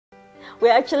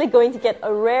We're actually going to get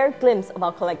a rare glimpse of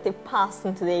our collective past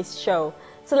in today's show.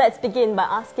 So let's begin by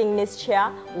asking Ms.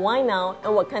 Chia why now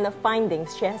and what kind of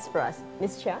findings she has for us.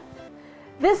 Ms. Chia?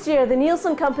 This year, the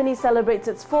Nielsen Company celebrates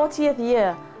its 40th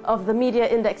year of the Media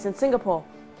Index in Singapore.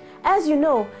 As you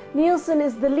know, Nielsen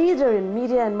is the leader in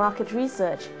media and market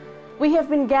research. We have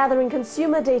been gathering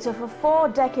consumer data for 4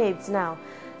 decades now,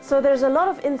 so there's a lot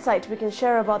of insight we can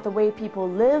share about the way people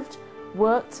lived,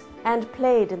 worked, and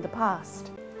played in the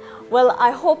past. Well,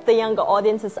 I hope the younger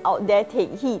audiences out there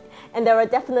take heed, and there are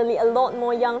definitely a lot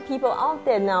more young people out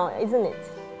there now, isn't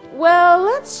it? Well,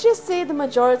 let's just say the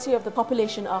majority of the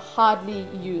population are hardly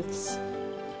youths.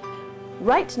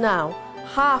 Right now,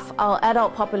 half our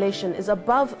adult population is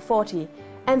above 40,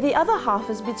 and the other half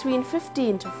is between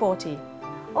 15 to 40.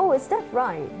 Oh, is that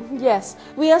right? Yes,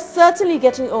 we are certainly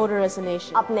getting older as a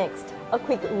nation. Up next, a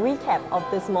quick recap of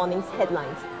this morning's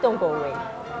headlines. Don't go away.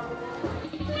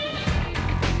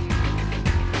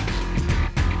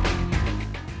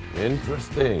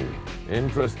 Interesting.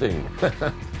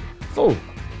 So,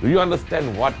 do you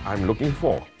understand what I'm looking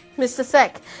for? Mr.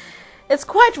 Sek, it's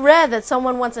quite rare that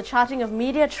someone wants a charting of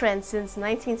media trends since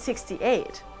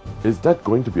 1968. Is that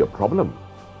going to be a problem?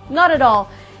 Not at all.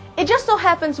 It just so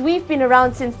happens we've been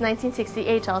around since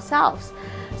 1968 ourselves.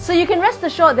 So you can rest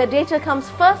assured that data comes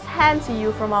first hand to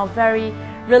you from our very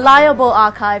reliable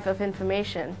archive of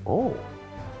information. Oh,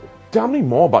 tell me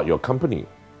more about your company.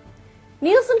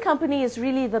 Nielsen Company is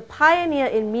really the pioneer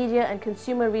in media and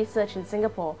consumer research in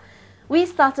Singapore. We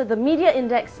started the Media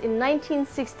Index in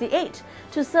 1968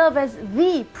 to serve as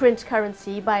the print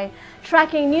currency by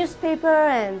tracking newspaper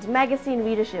and magazine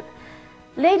readership.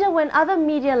 Later, when other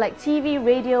media like TV,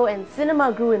 radio and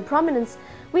cinema grew in prominence,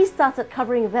 we started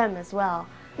covering them as well.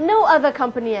 No other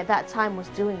company at that time was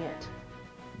doing it.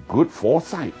 Good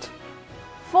foresight.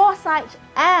 Foresight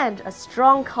and a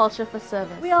strong culture for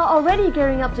service. We are already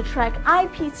gearing up to track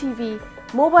IPTV,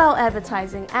 mobile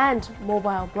advertising and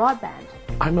mobile broadband.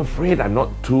 I'm afraid I'm not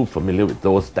too familiar with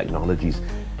those technologies.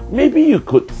 Maybe you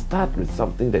could start with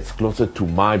something that's closer to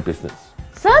my business.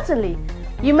 Certainly.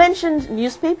 You mentioned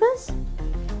newspapers?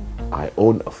 I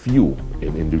own a few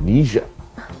in Indonesia.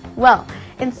 Well,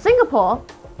 in Singapore,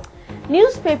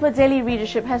 newspaper daily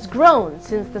readership has grown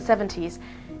since the 70s.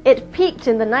 It peaked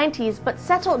in the 90s but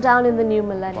settled down in the new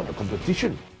millennium. About the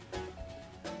competition?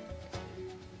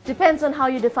 Depends on how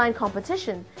you define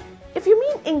competition. If you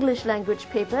mean English language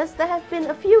papers, there have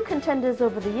been a few contenders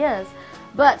over the years,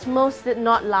 but most did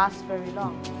not last very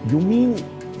long. You mean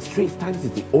Straits Times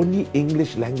is the only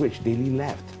English language daily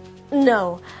left?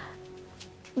 No.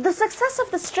 The success of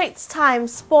the Straits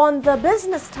Times spawned the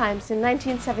Business Times in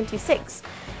 1976.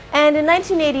 And in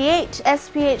 1988,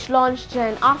 SPH launched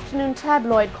an afternoon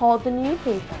tabloid called The New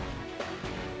Paper.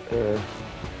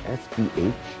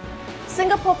 SPH?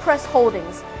 Singapore Press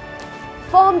Holdings.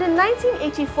 Formed in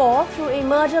 1984 through a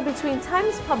merger between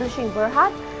Times Publishing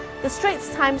Berhad, the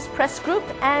Straits Times Press Group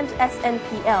and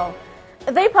SNPL.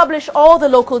 They publish all the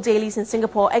local dailies in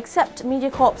Singapore except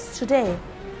MediaCorp's Today.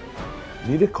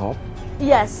 MediaCorp?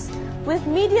 Yes, with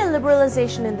media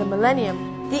liberalization in the millennium,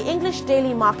 the English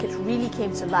daily market really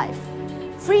came to life.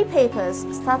 Free papers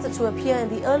started to appear in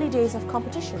the early days of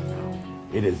competition.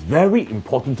 It is very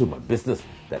important to my business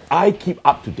that I keep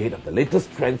up to date on the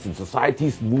latest trends in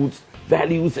society's moods,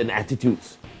 values and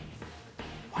attitudes.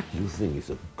 What do you think is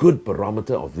a good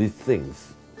barometer of these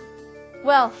things?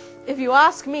 Well, if you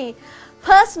ask me,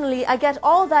 personally I get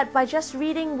all that by just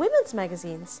reading women's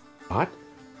magazines. What?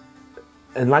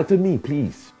 Enlighten me,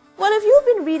 please. Well, if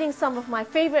you've been reading some of my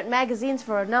favorite magazines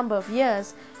for a number of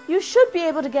years, you should be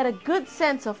able to get a good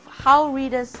sense of how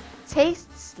readers'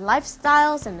 tastes,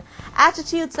 lifestyles and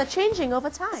attitudes are changing over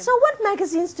time. So what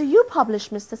magazines do you publish,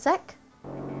 Mr. Sek?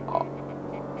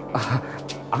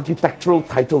 Architectural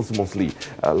titles mostly,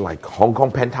 like Hong Kong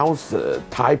Penthouse,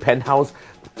 Thai Penthouse.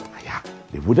 Yeah,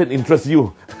 they wouldn't interest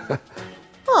you.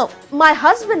 Well, my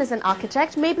husband is an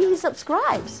architect. Maybe he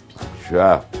subscribes.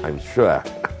 Sure, I'm sure.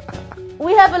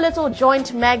 We have a little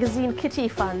joint magazine kitty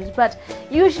fund, but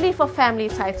usually for family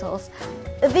titles.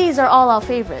 These are all our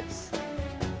favorites.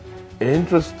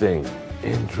 Interesting.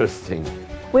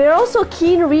 We're also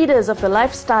keen readers of the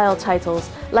lifestyle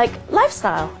titles, like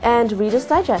Lifestyle and Reader's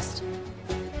Digest.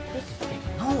 This is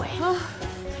getting nowhere.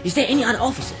 Is there any other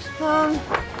offices?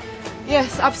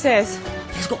 Yes, upstairs.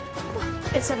 Let's go.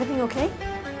 Is everything okay?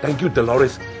 Thank you,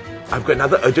 Dolores. I've got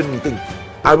another urgent meeting.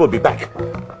 I will be back.